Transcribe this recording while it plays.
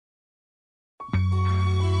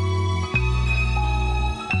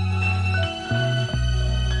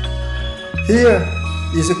Here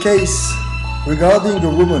is a case regarding a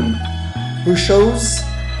woman who shows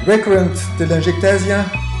recurrent Telangectasia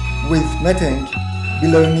with matting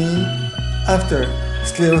below knee after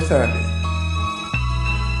sclerotherapy.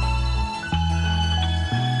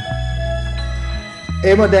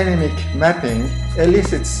 Hemodynamic mapping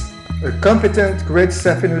elicits a competent great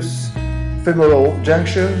saphenous femoral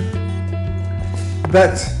junction,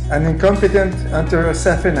 but an incompetent anterior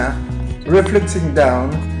saphena reflecting down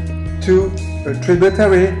to a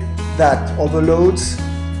tributary that overloads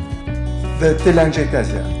the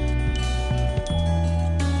Telangectasia.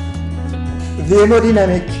 The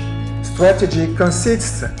hemodynamic strategy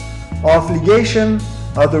consists of ligation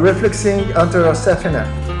of the reflexing anterior saphena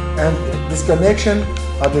and disconnection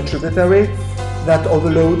of the tributary that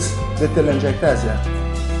overloads the Telangectasia.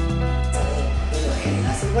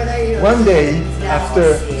 One day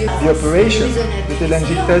after the operation, the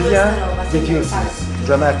Telangectasia reduces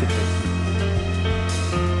dramatically.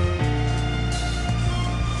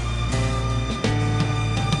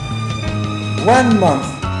 One month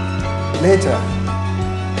later,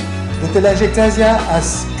 the Telangectasia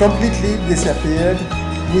has completely disappeared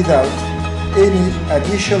without any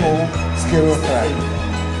additional sclerotherapy.